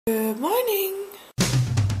Good morning!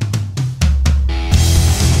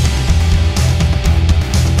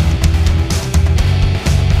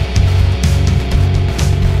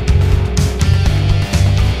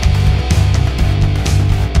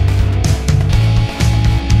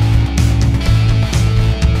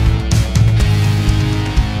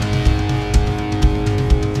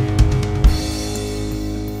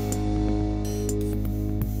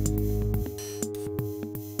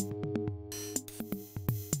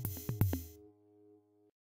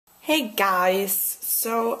 Hey guys,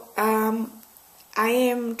 so I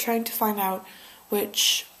am trying to find out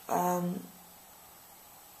which what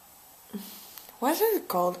is it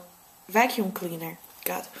called? Vacuum cleaner.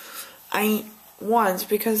 God, I want,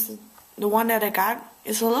 because the one that I got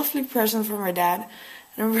is a lovely present from my dad,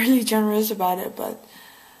 and I'm really generous about it, but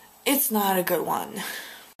it's not a good one.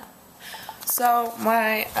 So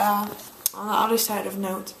my on the other side of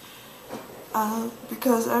note.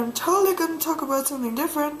 Because I'm totally gonna talk about something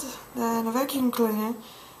different than a vacuum cleaner.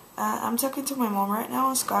 I'm talking to my mom right now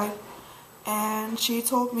on Skype, and she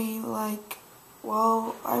told me like,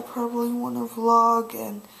 well, I probably want to vlog,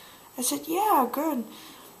 and I said, yeah, good.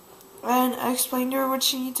 And I explained to her what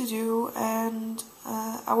she needed to do, and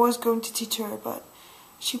I was going to teach her, but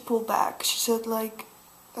she pulled back. She said like,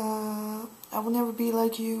 I will never be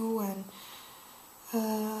like you, and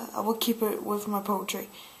I will keep it with my poetry.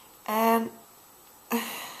 And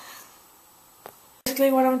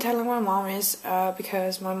basically what I'm telling my mom is,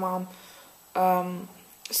 because my mom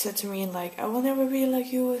said to me like, I will never be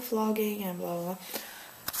like you with vlogging and blah blah.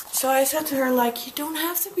 So I said to her like, you don't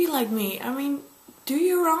have to be like me. I mean, do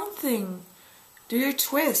your own thing. Do your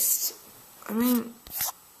twist. I mean,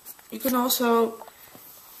 you can also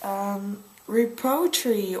read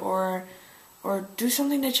poetry or do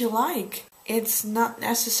something that you like. It's not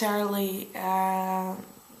necessarily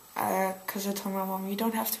because I told my mom, you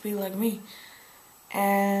don't have to be like me.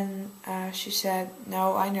 And she said,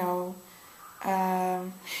 no, I know.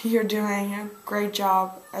 You're doing a great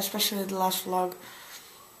job, especially the last vlog.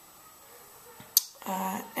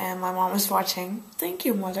 And my mom is watching. Thank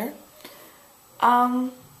you, mother.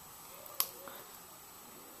 And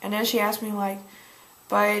then she asked me like,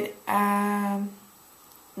 but now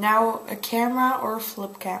a camera or a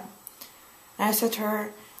flip cam? And I said to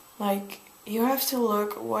her like, you have to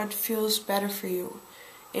look what feels better for you.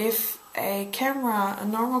 If a camera, a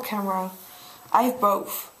normal camera, I have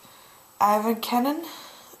both. I have a Canon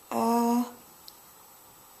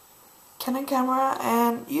camera,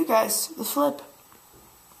 and you guys, the flip.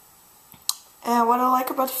 And what I like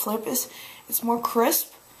about the flip is it's more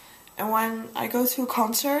crisp, and when I go to a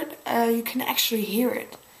concert, you can actually hear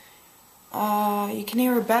it. You can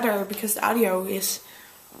hear it better because the audio is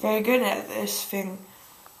very good at this thing.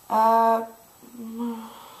 Oh.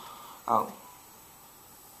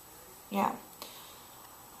 Yeah.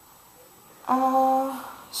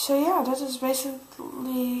 So yeah, that is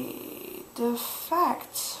basically the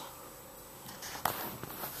facts.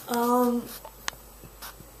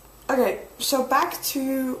 Okay, so back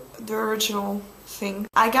to the original thing.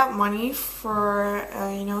 I got money for,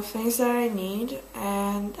 things that I need,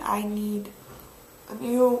 and I need a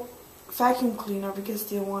new vacuum cleaner because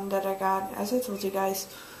the one that I got, as I told you guys,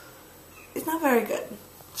 it's not very good.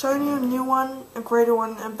 So I need a new one, a greater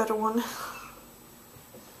one, a better one.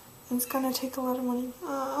 And it's gonna take a lot of money.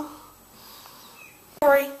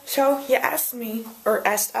 Sorry, so you asked me, or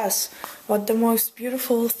asked us, what the most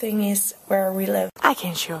beautiful thing is where we live. I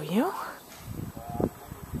can show you.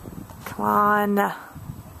 Come on.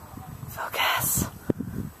 Focus.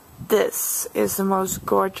 This is the most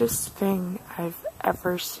gorgeous thing I've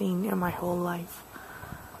ever seen in my whole life.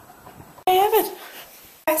 I have it.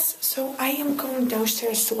 Guys, so I am going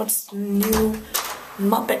downstairs to watch the new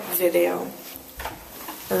Muppet video.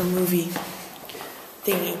 Or movie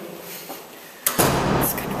thingy.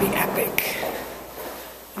 It's gonna be epic.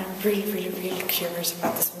 And I'm really curious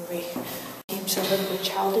about this movie. It seems a little bit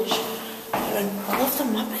childish, but I love the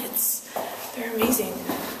Muppets. They're amazing.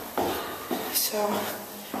 So,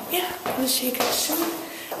 yeah, I'm gonna see you guys soon.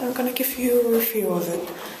 And I'm gonna give you a review of it.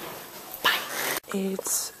 Bye.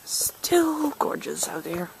 It's still gorgeous out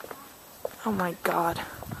there. Oh my god.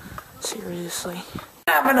 Seriously.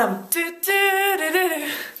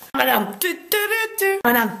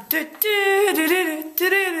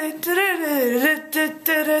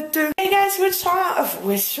 Hey guys,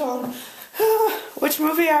 which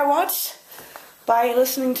movie I watched by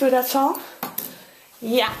listening to that song?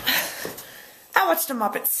 Yeah, I watched the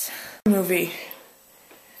Muppets movie,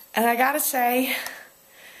 and I gotta say,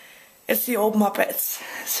 it's the old Muppets.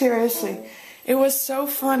 Seriously, it was so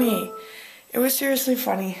funny. It was seriously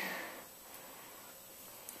funny.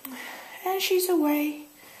 and she's away.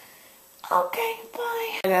 Okay,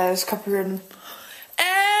 bye. That is copywritten.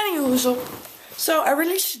 Anywho, so I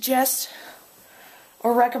really suggest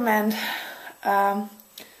or recommend the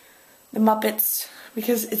Muppets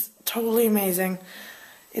because it's totally amazing.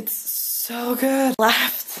 It's so good.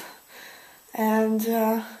 Laughed. And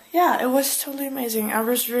yeah, it was totally amazing. I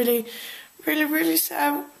was really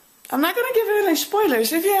sad. I'm not gonna give any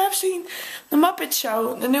spoilers. If you have seen the Muppet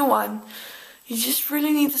Show, the new one, you just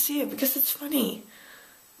really need to see it because it's funny.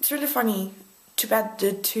 It's really funny. Too bad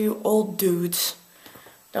the two old dudes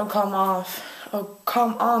don't come on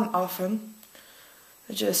often.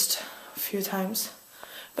 Just a few times.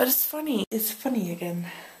 But it's funny. It's funny again.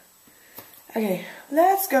 Okay,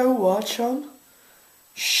 let's go watch some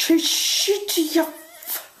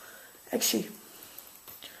actually.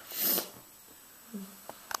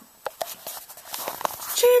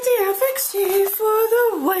 GTFXC for the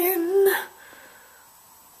win.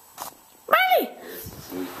 Marley!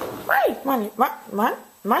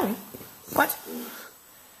 Marley? What?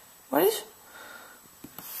 What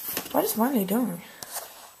is Marley doing?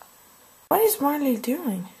 What is Marley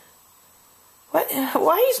doing?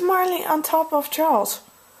 Why is Marley on top of Charles?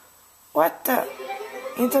 What the?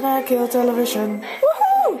 Internet killed television.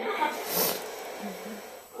 Woohoo!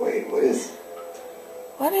 Wait, what is?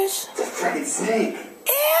 What is? It's a freaking snake!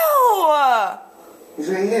 Ew! He's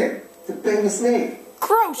right here. It's a big snake.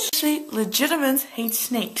 Gross! See, legitimate hate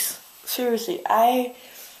snakes. Seriously, I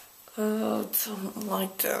don't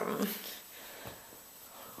like them.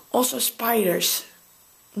 Also spiders.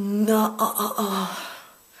 No.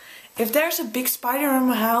 If there's a big spider in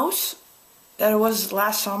my house, that was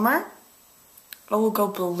last summer, I will go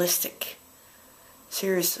ballistic.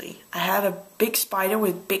 Seriously, I had a big spider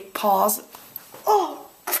with big paws. Oh,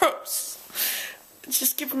 gross! It's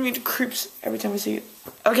just giving me the creeps every time I see it.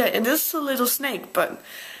 Okay, and this is a little snake, but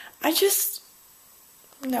I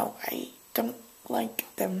don't like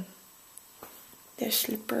them. They're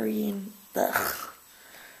slippery and ugh.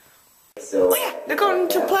 Oh yeah, they're going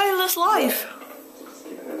to Playlist Live.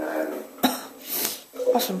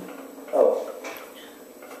 Awesome.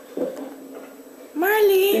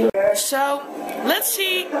 Marley. So, let's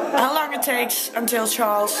see how long it takes until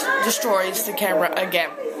Charles destroys the camera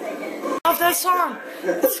again. I love that song.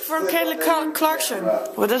 It's from Kelly Clarkson.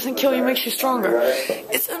 What doesn't kill you makes you stronger.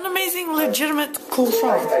 It's an amazing, legitimate, cool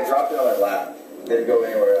song. I dropped it on my lap. Didn't go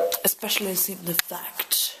anywhere else. Especially the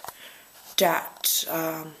fact that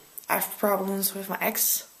I have problems with my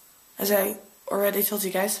ex, as I already told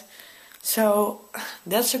you guys. So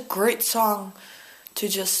that's a great song to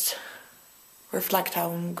just reflect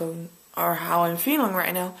how I'm going or how I'm feeling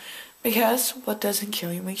right now, because what doesn't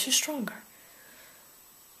kill you makes you stronger.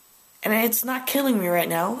 And it's not killing me right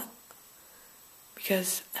now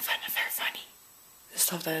because I find it very funny, the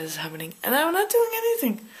stuff that is happening, and I'm not doing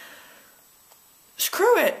anything.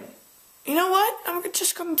 Screw it. You know what? I'm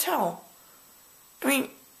just gonna tell. I mean,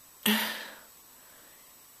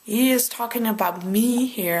 he is talking about me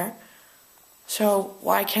here, so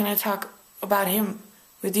why can't I talk about him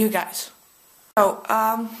with you guys? So,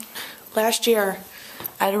 last year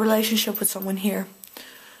I had a relationship with someone here,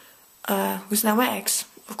 who's now my ex,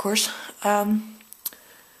 of course.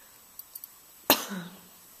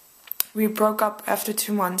 We broke up after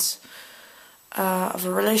 2 months of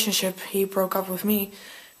a relationship. He broke up with me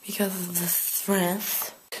because of the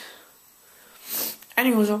stress.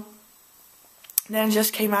 Anyway, then it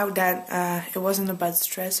just came out that it wasn't about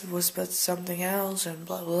stress, it was about something else, and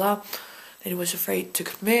blah blah blah. That he was afraid to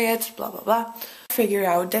commit, blah blah blah. I figured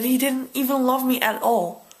out that he didn't even love me at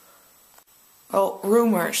all. Well,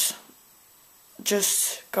 rumors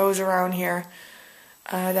just goes around here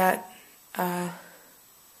that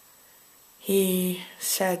he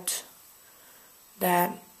said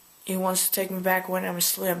that he wants to take me back when I'm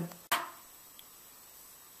slim.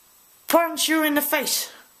 Punch you in the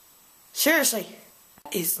face. Seriously.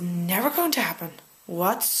 It's never going to happen.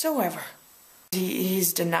 Whatsoever.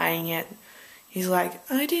 He's denying it. He's like,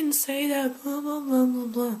 I didn't say that, blah blah blah blah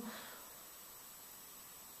blah.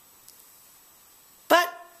 But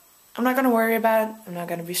I'm not going to worry about it. I'm not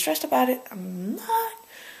going to be stressed about it. I'm not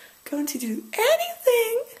going to do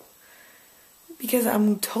anything, because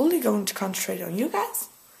I'm totally going to concentrate on you guys,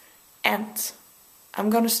 and I'm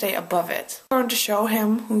going to stay above it. I'm going to show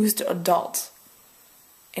him who's the adult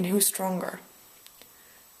and who's stronger,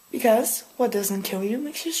 because what doesn't kill you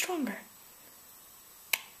makes you stronger.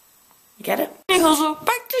 You get it? Also,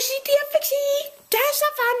 back to CTFXC. Have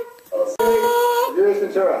some fun.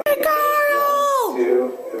 Hey, Carl. 1,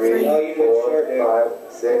 2, 3, 4,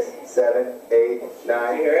 5, 6, 7, 8,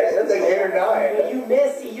 9. That's like 8 or 9. You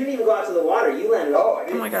missed. You didn't even go out to the water. You landed. Oh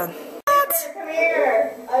my god.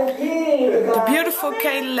 The beautiful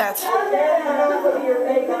Kaylet.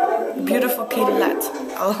 Beautiful Kaylet.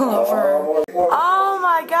 I love her. Oh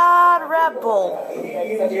my god, Red Bull.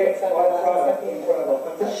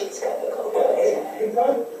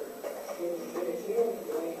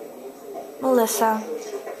 Melissa.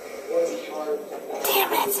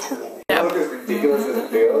 Damn it. Look as ridiculous as it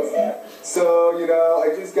feels. So, you know,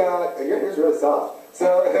 I just got, your hair's really soft.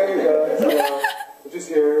 So, there you go.